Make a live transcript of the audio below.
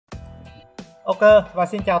Ok, và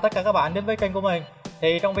xin chào tất cả các bạn đến với kênh của mình.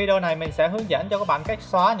 Thì trong video này mình sẽ hướng dẫn cho các bạn cách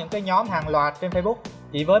xóa những cái nhóm hàng loạt trên Facebook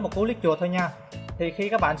chỉ với một cú click chuột thôi nha. Thì khi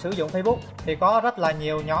các bạn sử dụng Facebook thì có rất là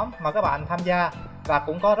nhiều nhóm mà các bạn tham gia, và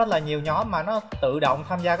cũng có rất là nhiều nhóm mà nó tự động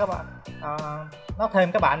tham gia các bạn, nó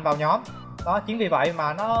thêm các bạn vào nhóm. Đó, chính vì vậy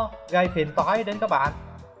mà nó gây phiền toái đến các bạn,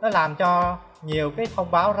 nó làm cho nhiều cái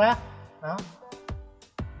thông báo rác. Đó.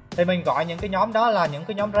 Thì mình gọi những cái nhóm đó là những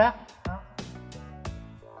cái nhóm rác. Đó.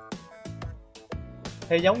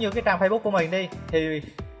 Thì giống như cái trang Facebook của mình đi, thì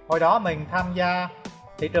hồi đó mình tham gia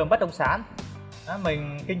thị trường bất động sản. Đó,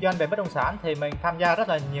 mình kinh doanh về bất động sản thì mình tham gia rất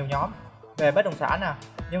là nhiều nhóm về bất động sản nè.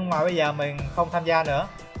 Nhưng mà bây giờ mình không tham gia nữa,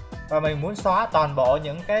 và mình muốn xóa toàn bộ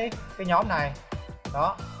những cái nhóm này.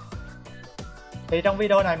 Đó. Thì trong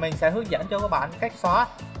video này mình sẽ hướng dẫn cho các bạn cách xóa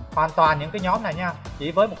hoàn toàn những cái nhóm này nha,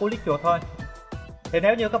 chỉ với một cú click chuột thôi. Thì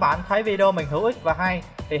nếu như các bạn thấy video mình hữu ích và hay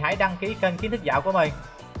thì hãy đăng ký kênh kiến thức dạo của mình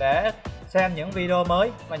để xem những video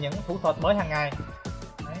mới và những thủ thuật mới hàng ngày.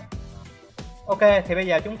 Đấy. Ok, thì bây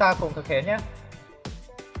giờ chúng ta cùng thực hiện nhé.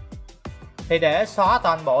 Thì để xóa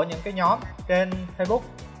toàn bộ những cái nhóm trên Facebook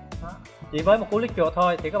chỉ với một cú click chuột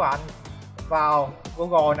thôi, thì các bạn vào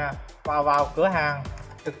Google nè, vào cửa hàng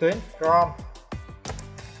trực tuyến Chrome.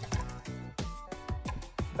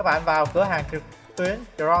 Các bạn vào cửa hàng trực tuyến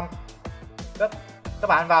Chrome. Các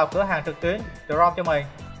bạn vào cửa hàng trực tuyến Chrome cho mình.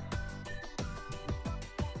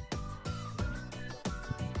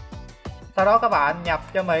 Sau đó các bạn nhập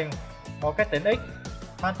cho mình một cái tiện ích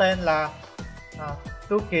mang tên là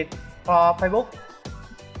Toolkit for Facebook.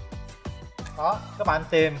 Đó, các bạn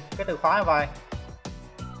tìm cái từ khóa như vậy.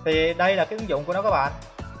 Thì đây là cái ứng dụng của nó các bạn.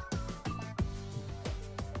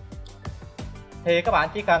 Thì các bạn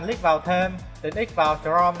chỉ cần click vào thêm tiện ích vào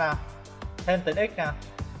Chrome nè, thêm tiện ích nè,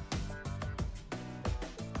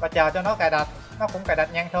 và chờ cho nó cài đặt. Nó cũng cài đặt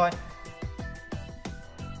nhanh thôi.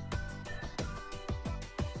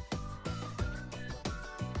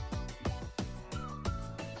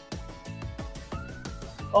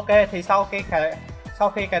 Ok, thì sau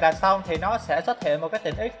khi cài đặt xong thì nó sẽ xuất hiện một cái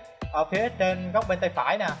tiện ích ở phía trên góc bên tay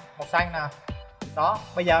phải nè, màu xanh nè. Đó,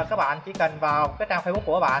 bây giờ các bạn chỉ cần vào cái trang Facebook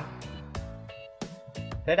của các bạn.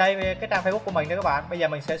 Thì đây cái trang Facebook của mình đây các bạn. Bây giờ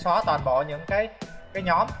mình sẽ xóa toàn bộ những cái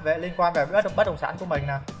nhóm liên quan về bất động sản của mình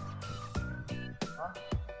nè. Đó.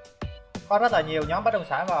 Có rất là nhiều nhóm bất động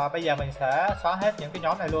sản, và bây giờ mình sẽ xóa hết những cái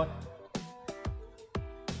nhóm này luôn.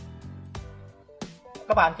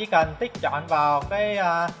 Các bạn chỉ cần tích chọn vào cái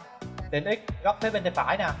tiện ích góc phía bên tay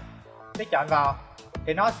phải nè, tích chọn vào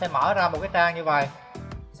thì nó sẽ mở ra một cái trang như vậy.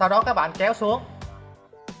 Sau đó các bạn kéo xuống,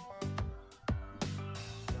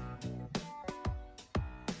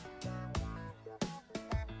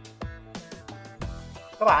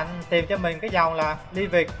 các bạn tìm cho mình cái dòng là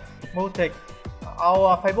Live Multi All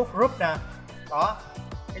Facebook Group nè. Đó,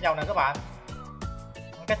 cái dòng này các bạn,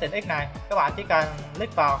 cái tiện ích này các bạn chỉ cần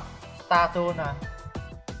click vào Start Tool nè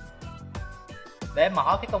để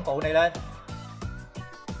mở cái công cụ này lên.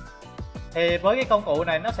 Thì với cái công cụ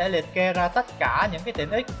này nó sẽ liệt kê ra tất cả những cái tiện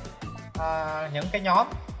ích, những cái nhóm.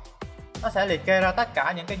 Nó sẽ liệt kê ra tất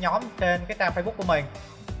cả những cái nhóm trên cái trang Facebook của mình.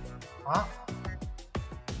 Đó.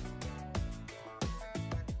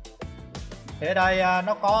 Thì ở đây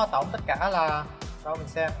nó có tổng tất cả là, đâu mình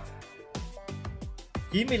xem,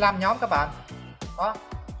 95 nhóm các bạn. Đó.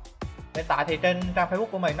 Hiện tại thì trên trang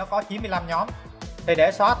Facebook của mình nó có 95 nhóm. Thì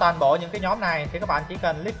để xóa toàn bộ những cái nhóm này thì các bạn chỉ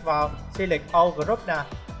cần click vào Select All Group nè,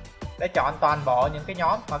 để chọn toàn bộ những cái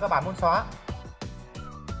nhóm mà các bạn muốn xóa.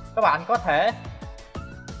 Các bạn có thể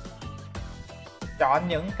chọn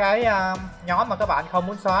những cái nhóm mà các bạn không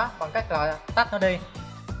muốn xóa bằng cách là tắt nó đi.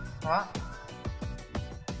 Đó.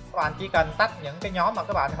 Các bạn chỉ cần tắt những cái nhóm mà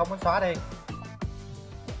các bạn không muốn xóa đi.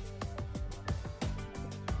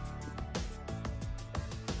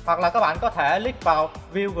 Hoặc là các bạn có thể click vào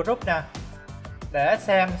View Group nè, để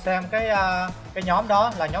xem cái nhóm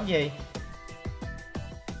đó là nhóm gì.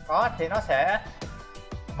 Đó, thì nó sẽ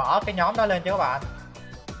mở cái nhóm đó lên cho các bạn,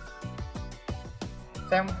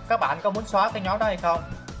 xem các bạn có muốn xóa cái nhóm đó hay không.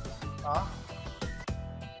 Đó.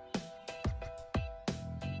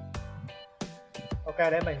 Ok,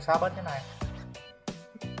 để mình xóa bớt cái này.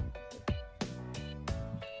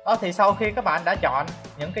 Đó, thì sau khi các bạn đã chọn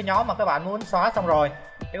những cái nhóm mà các bạn muốn xóa xong rồi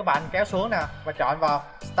thì các bạn kéo xuống nè và chọn vào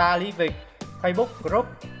Start Live Facebook Group.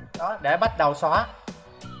 Đó, để bắt đầu xóa.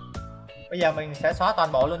 Bây giờ mình sẽ xóa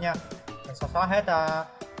toàn bộ luôn nha. Mình sẽ xóa hết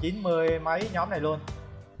 90 mấy nhóm này luôn,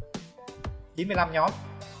 95 nhóm.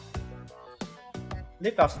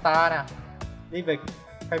 Click vào Start nè, Live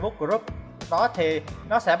Facebook Group. Đó, thì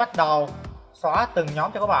nó sẽ bắt đầu xóa từng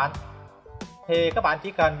nhóm cho các bạn. Thì các bạn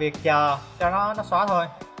chỉ cần việc chờ cho nó xóa thôi.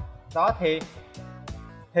 Đó, thì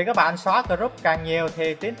Thì các bạn xóa group càng nhiều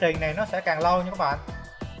thì tiến trình này nó sẽ càng lâu nha các bạn.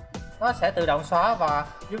 Nó sẽ tự động xóa và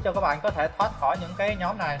giúp cho các bạn có thể thoát khỏi những cái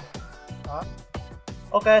nhóm này. Đó.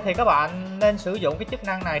 Ok, thì các bạn nên sử dụng cái chức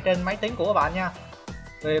năng này trên máy tính của các bạn nha.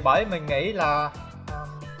 Vì bởi mình nghĩ là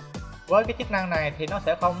với cái chức năng này thì nó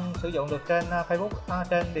sẽ không sử dụng được trên Facebook,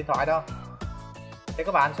 trên điện thoại đâu. Thì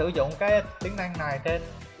các bạn sử dụng cái tính năng này trên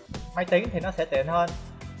máy tính thì nó sẽ tiện hơn.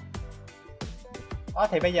 Đó,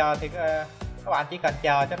 thì bây giờ thì các bạn chỉ cần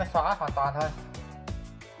chờ cho nó xóa hoàn toàn thôi.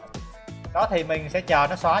 Đó, thì mình sẽ chờ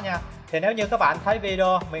nó xóa nha. Thì nếu như các bạn thấy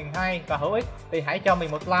video mình hay và hữu ích thì hãy cho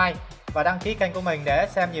mình một like và đăng ký kênh của mình để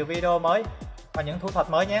xem nhiều video mới và những thủ thuật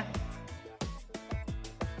mới nhé.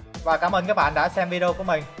 Và cảm ơn các bạn đã xem video của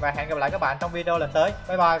mình và hẹn gặp lại các bạn trong video lần tới.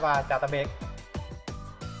 Bye bye và chào tạm biệt.